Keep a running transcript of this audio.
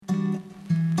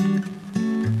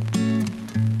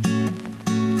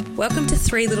Welcome to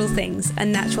Three Little Things, a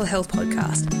natural health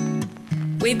podcast.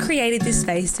 We've created this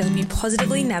space to help you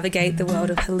positively navigate the world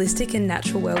of holistic and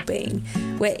natural wellbeing,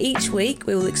 where each week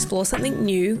we will explore something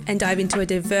new and dive into a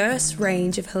diverse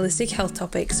range of holistic health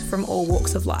topics from all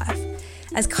walks of life.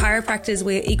 As chiropractors,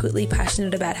 we are equally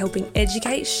passionate about helping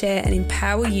educate, share and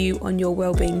empower you on your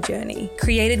wellbeing journey.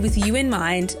 Created with you in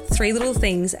mind, Three Little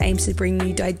Things aims to bring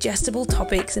you digestible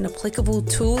topics and applicable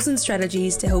tools and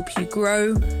strategies to help you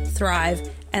grow, thrive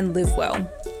and live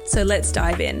well. So let's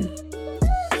dive in.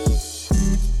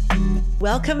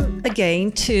 Welcome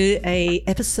again to an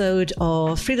episode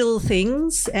of Three Little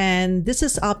Things, and this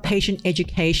is our patient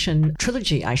education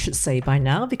trilogy, I should say by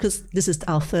now, because this is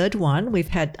our third one. We've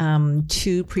had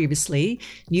two previously,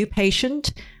 new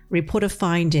patient, report of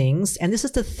findings, and this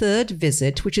is the third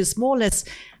visit, which is more or less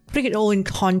putting it all in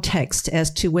context as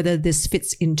to whether this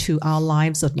fits into our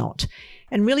lives or not.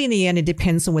 And really in the end, it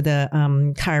depends on whether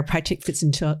chiropractic fits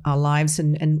into our lives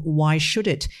and why should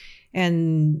it.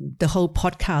 And the whole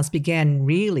podcast began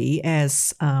really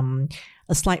as a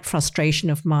slight frustration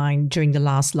of mine during the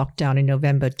last lockdown in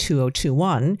November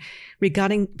 2021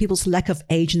 regarding people's lack of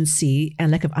agency and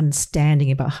lack of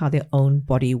understanding about how their own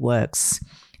body works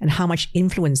and how much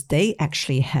influence they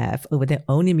actually have over their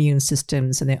own immune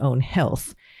systems and their own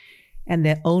health and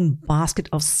their own basket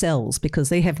of cells, because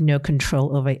they have no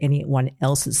control over anyone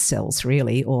else's cells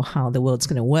really, or how the world's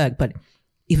going to work. But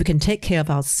if we can take care of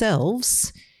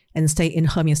ourselves and stay in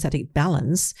homeostatic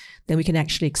balance, then we can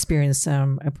actually experience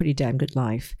a pretty damn good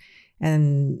life.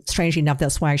 And strangely enough,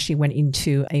 that's why I actually went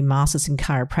into a master's in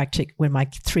chiropractic when my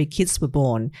 3 kids were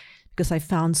born, because I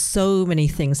found so many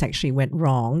things actually went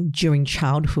wrong during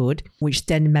childhood, which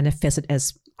then manifested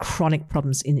as chronic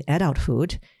problems in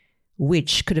adulthood,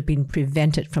 which could have been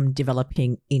prevented from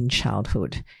developing in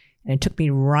childhood. And it took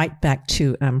me right back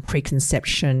to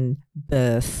preconception,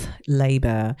 birth,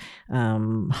 labor,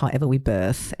 however we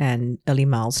birth, and early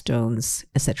milestones,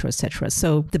 etc., etc.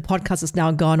 So the podcast has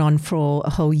now gone on for a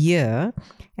whole year,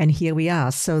 and here we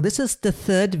are. So this is the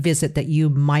third visit that you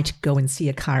might go and see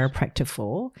a chiropractor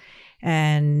for.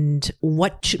 And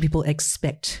what should people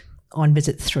expect on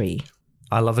visit 3?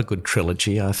 I love a good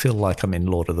trilogy. I feel like I'm in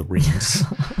Lord of the Rings.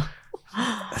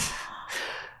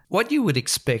 What you would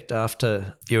expect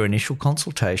after your initial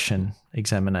consultation,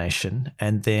 examination,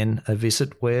 and then a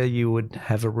visit where you would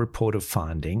have a report of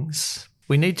findings,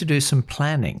 we need to do some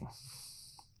planning.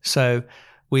 So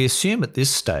we assume at this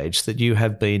stage that you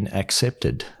have been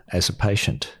accepted as a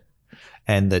patient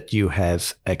and that you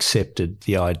have accepted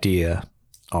the idea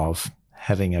of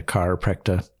having a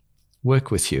chiropractor work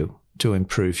with you to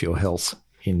improve your health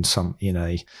in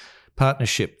a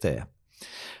partnership there.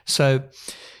 So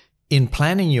in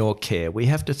planning your care, we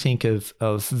have to think of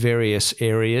various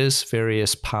areas,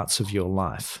 various parts of your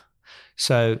life.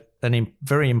 So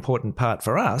very important part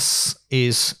for us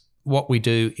is what we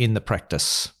do in the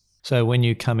practice. So when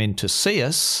you come in to see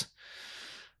us,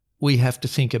 we have to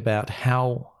think about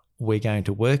how we're going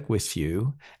to work with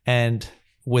you and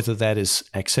whether that is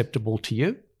acceptable to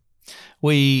you.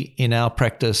 We, in our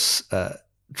practice,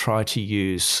 try to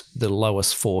use the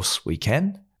lowest force we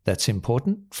can. That's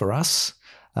important for us.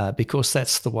 Because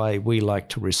that's the way we like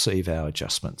to receive our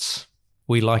adjustments.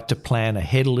 We like to plan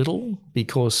ahead a little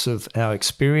because of our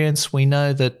experience. We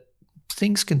know that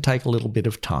things can take a little bit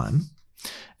of time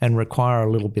and require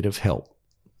a little bit of help.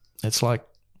 It's like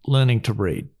learning to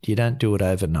read. You don't do it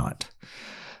overnight.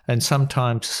 And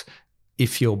sometimes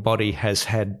if your body has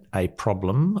had a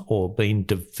problem or been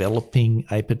developing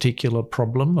a particular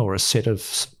problem or a set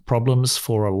of problems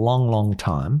for a long, long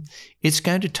time, it's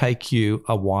going to take you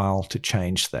a while to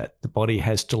change that. The body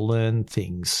has to learn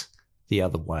things the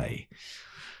other way.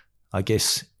 I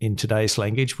guess in today's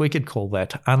language, we could call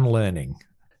that unlearning.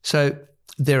 So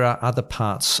there are other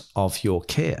parts of your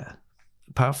care.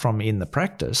 Apart from in the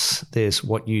practice, there's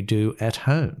what you do at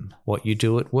home, what you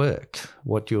do at work,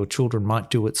 what your children might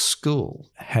do at school,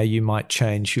 how you might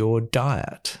change your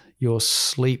diet, your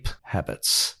sleep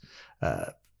habits,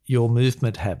 your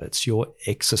movement habits, your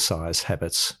exercise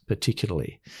habits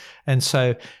particularly. And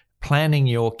so planning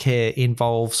your care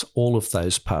involves all of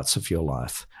those parts of your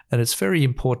life. And it's very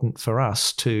important for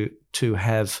us to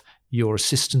have your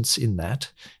assistance in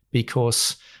that,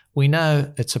 because we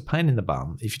know it's a pain in the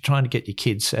bum if you're trying to get your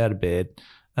kids out of bed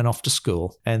and off to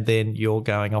school and then you're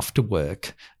going off to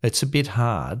work. It's a bit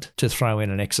hard to throw in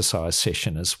an exercise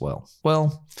session as well.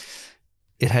 Well,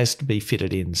 it has to be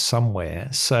fitted in somewhere,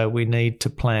 so we need to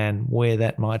plan where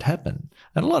that might happen.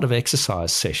 And a lot of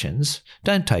exercise sessions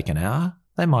don't take an hour.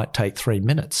 They might take 3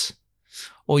 minutes,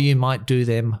 or you might do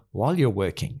them while you're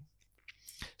working.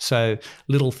 So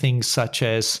little things such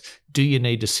as, do you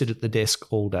need to sit at the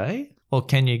desk all day? Or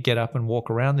can you get up and walk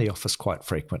around the office quite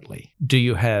frequently? Do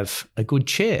you have a good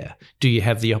chair? Do you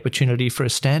have the opportunity for a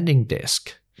standing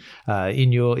desk?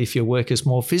 If your work is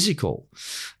more physical,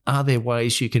 are there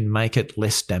ways you can make it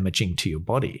less damaging to your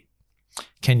body?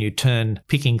 Can you turn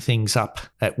picking things up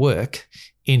at work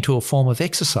into a form of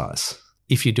exercise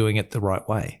if you're doing it the right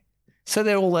way? So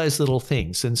there are all those little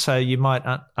things. And so you might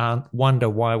wonder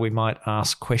why we might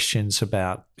ask questions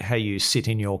about how you sit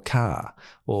in your car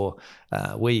or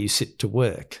where you sit to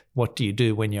work. What do you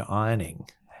do when you're ironing?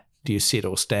 Do you sit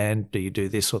or stand? Do you do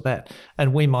this or that?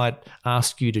 And we might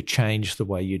ask you to change the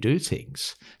way you do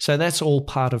things. So that's all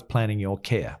part of planning your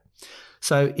care.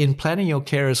 So in planning your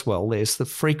care as well, there's the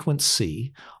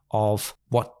frequency of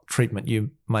what treatment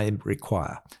you may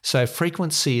require. So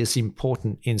frequency is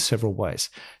important in several ways.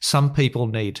 Some people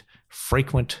need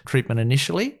frequent treatment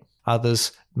initially.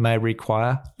 Others may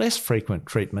require less frequent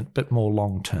treatment, but more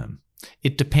long-term.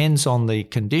 It depends on the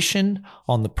condition,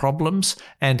 on the problems,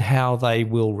 and how they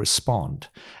will respond.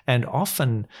 And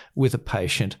often with a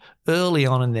patient, early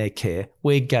on in their care,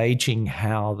 we're gauging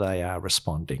how they are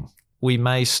responding. We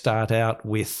may start out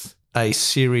with a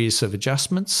series of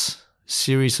adjustments,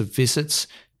 series of visits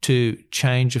to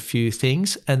change a few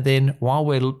things. And then while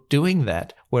we're doing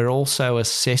that, we're also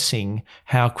assessing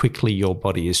how quickly your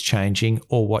body is changing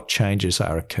or what changes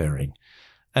are occurring.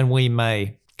 And we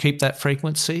may keep that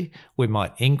frequency, we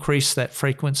might increase that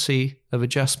frequency of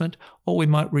adjustment, or we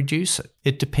might reduce it.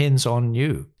 It depends on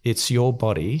you. It's your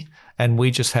body, and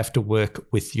we just have to work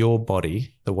with your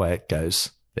body the way it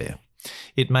goes there.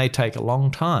 It may take a long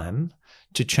time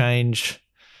to change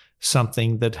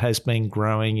something that has been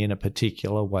growing in a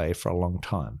particular way for a long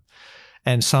time.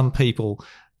 And some people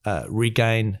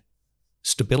regain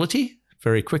stability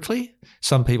very quickly.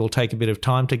 Some people take a bit of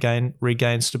time to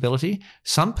regain stability.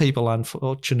 Some people,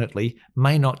 unfortunately,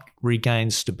 may not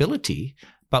regain stability,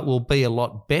 but will be a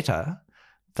lot better.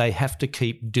 They have to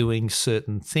keep doing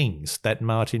certain things. That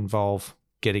might involve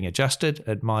getting adjusted.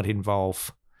 It might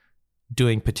involve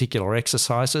doing particular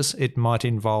exercises. It might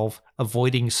involve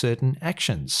avoiding certain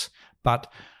actions,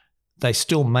 but they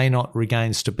still may not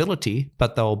regain stability,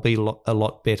 but they'll be a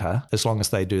lot better as long as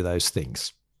they do those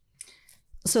things.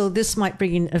 So this might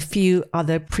bring in a few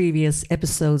other previous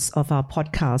episodes of our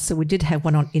podcast. So we did have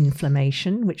one on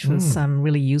inflammation, which was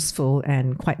really useful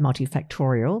and quite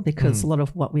multifactorial because a lot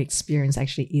of what we experience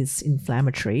actually is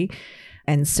inflammatory.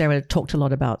 And Sarah talked a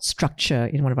lot about structure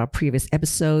in one of our previous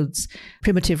episodes,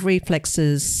 primitive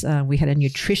reflexes. We had a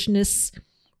nutritionist,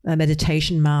 a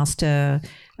meditation master.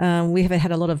 We have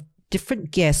had a lot of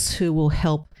different guests who will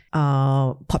help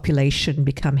our population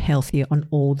become healthier on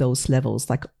all those levels,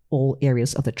 like all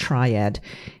areas of the triad.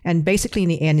 And basically in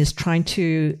the end is trying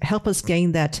to help us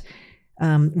gain that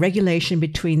regulation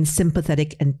between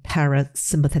sympathetic and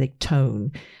parasympathetic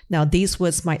tone. Now, these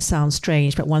words might sound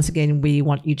strange, but once again, we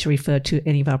want you to refer to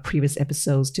any of our previous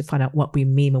episodes to find out what we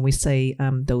mean when we say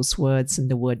those words and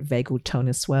the word vagal tone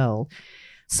as well.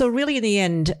 So really in the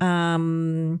end,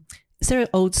 is there an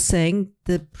old saying,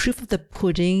 the proof of the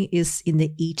pudding is in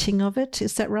the eating of it?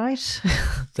 Is that right?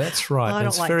 That's right. I don't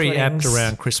it's like very puddings. apt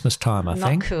around Christmas time, I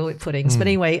think. Not cool with puddings. But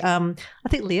anyway, I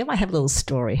think Leah might have a little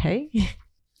story, hey?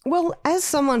 Well, as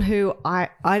someone who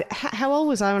how old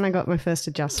was I when I got my first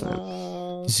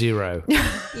adjustment? 0.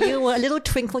 You were a little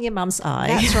twinkle in your mum's eye.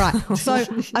 That's right. So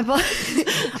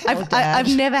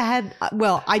I've never had,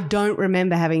 well, I don't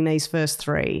remember having these first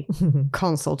 3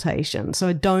 consultations. So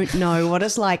I don't know what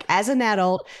it's like as an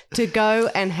adult to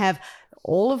go and have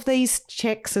all of these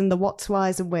checks and the what's,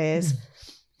 whys and wheres.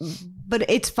 But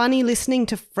it's funny listening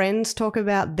to friends talk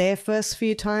about their first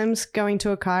few times going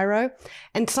to a chiro.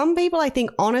 And some people, I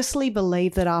think, honestly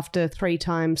believe that after 3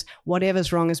 times,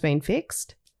 whatever's wrong has been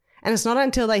fixed. And it's not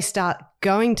until they start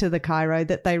going to the chiro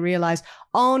that they realize,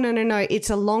 oh, no, it's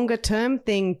a longer term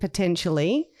thing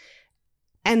potentially.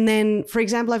 And then, for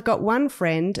example, I've got one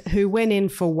friend who went in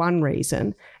for one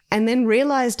reason and then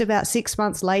realized about 6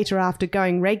 months later after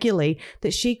going regularly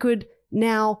that she could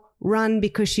now run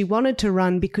because she wanted to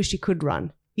run because she could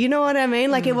run. You know what I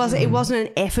mean? Like it wasn't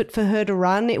an effort for her to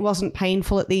run. It wasn't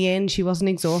painful at the end. She wasn't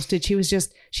exhausted. She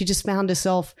just found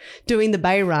herself doing the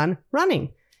bay run,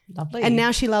 running. Lovely. And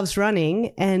now she loves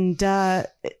running, and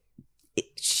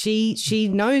she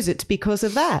knows it's because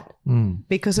of that,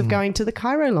 because of going to the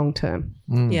chiro long term.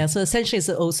 Yeah. So essentially, it's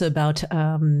also about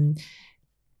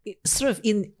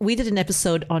we did an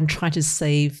episode on trying to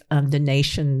save the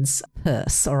nation's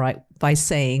purse. All right, by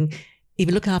saying if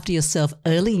you look after yourself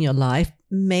early in your life,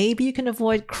 maybe you can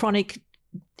avoid chronic,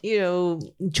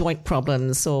 joint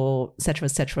problems or et cetera,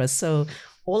 et cetera. So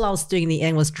all I was doing in the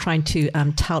end was trying to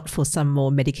tout for some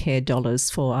more Medicare dollars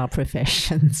for our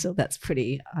profession. So that's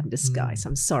pretty undisguised.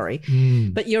 I'm sorry.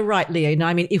 But you're right, Leo.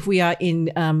 I mean, if we are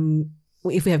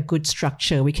if we have good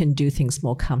structure, we can do things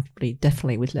more comfortably,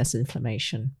 definitely with less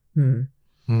inflammation.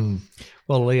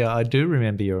 Well, Leah, I do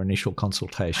remember your initial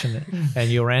consultation, and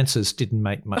your answers didn't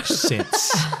make much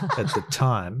sense at the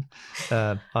time.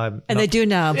 They do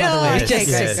now, by the way.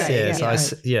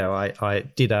 Yes. I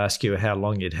did ask you how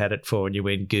long you'd had it for, and you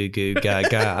went goo goo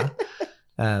gaga.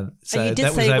 So and you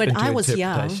did say when I was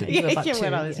young.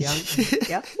 When I was young.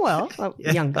 Yeah, well,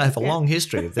 young. I have a long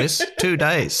history of this. 2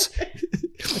 days.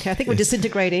 Okay, I think we're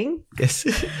disintegrating. Yes.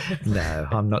 No,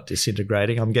 I'm not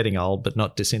disintegrating. I'm getting old, but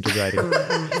not disintegrating.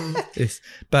 Yes.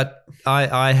 But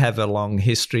I have a long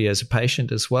history as a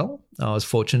patient as well. I was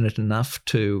fortunate enough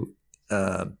to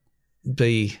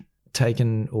be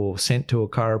taken or sent to a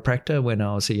chiropractor when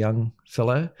I was a young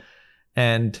fellow,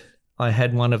 and I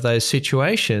had one of those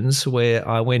situations where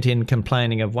I went in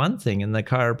complaining of one thing and the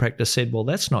chiropractor said, well,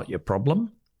 that's not your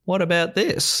problem. What about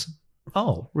this?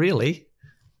 Oh, really?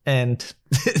 And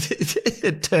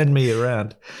it turned me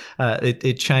around.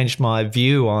 It changed my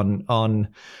view on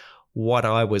what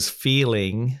I was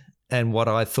feeling and what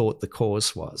I thought the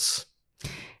cause was.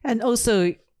 And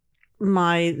also,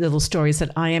 my little story is that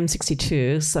I am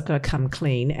 62, so I've got to come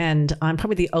clean. And I'm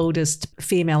probably the oldest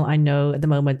female I know at the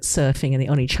moment surfing and the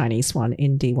only Chinese one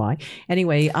in DY.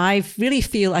 Anyway, I really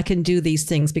feel I can do these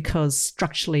things because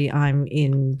structurally I'm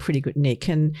in pretty good nick.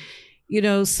 And,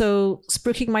 so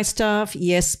spruiking my stuff,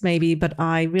 yes, maybe, but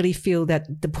I really feel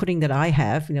that the pudding that I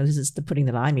have, this is the pudding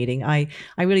that I'm eating. I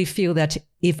really feel that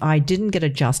if I didn't get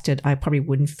adjusted, I probably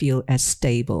wouldn't feel as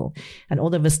stable. And all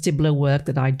the vestibular work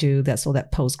that I do, that's all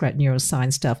that postgrad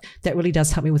neuroscience stuff, that really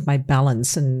does help me with my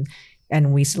balance. And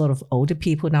we see a lot of older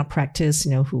people in our practice,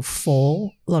 who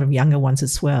fall, a lot of younger ones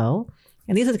as well.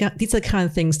 And these are the kind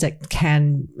of things that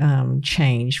can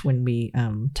change when we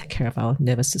take care of our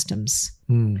nervous systems.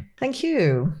 Thank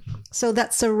you. So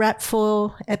that's a wrap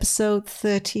for episode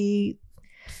 37.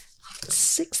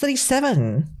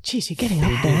 Jeez, you're getting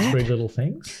up there. Three little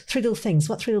things? 3 little things.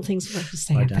 What 3 little things would you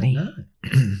say, Anthony? I don't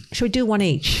know. Should we do one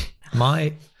each?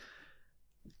 My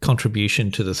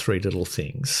contribution to the 3 little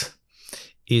things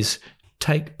is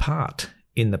take part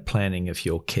in the planning of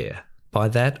your care. By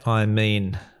that, I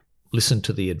mean listen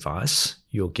to the advice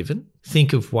you're given.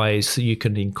 Think of ways that you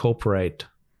can incorporate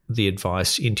the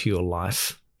advice into your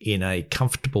life in a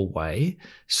comfortable way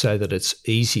so that it's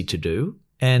easy to do,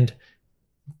 and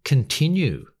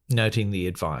continue noting the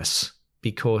advice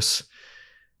because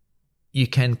you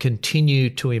can continue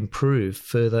to improve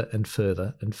further and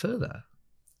further and further.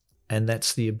 And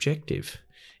that's the objective,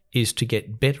 is to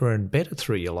get better and better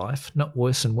through your life, not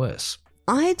worse and worse.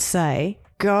 I'd say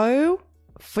go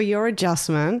for your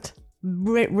adjustment,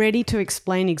 ready to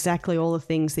explain exactly all the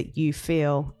things that you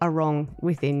feel are wrong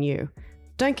within you.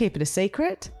 Don't keep it a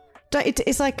secret.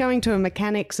 It's like going to a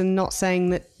mechanic's and not saying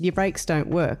that your brakes don't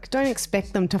work. Don't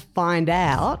expect them to find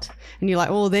out and you're like,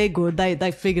 oh, they're good,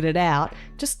 they figured it out.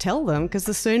 Just tell them, because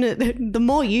the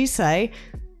more you say,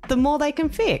 the more they can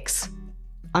fix.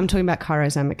 I'm talking about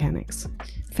chiros and mechanics.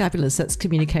 Fabulous. That's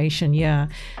communication, yeah.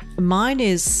 Mine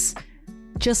is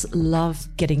just love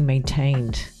getting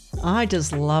maintained. I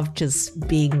just love just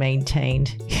being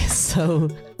maintained. So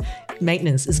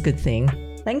maintenance is a good thing.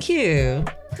 Thank you.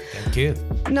 Thank you.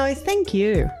 No, thank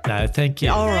you. No, thank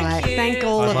you. All right. Thank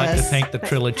all of us. I'd like to thank the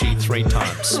trilogy 3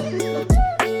 times.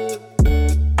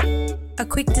 A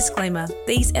quick disclaimer,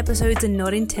 these episodes are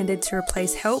not intended to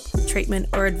replace help, treatment,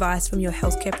 or advice from your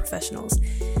healthcare professionals.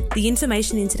 The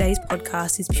information in today's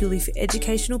podcast is purely for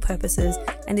educational purposes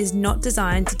and is not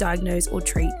designed to diagnose or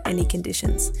treat any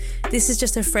conditions. This is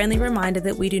just a friendly reminder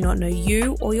that we do not know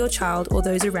you or your child or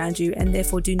those around you and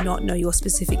therefore do not know your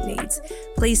specific needs.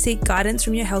 Please seek guidance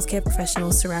from your healthcare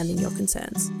professionals surrounding your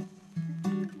concerns.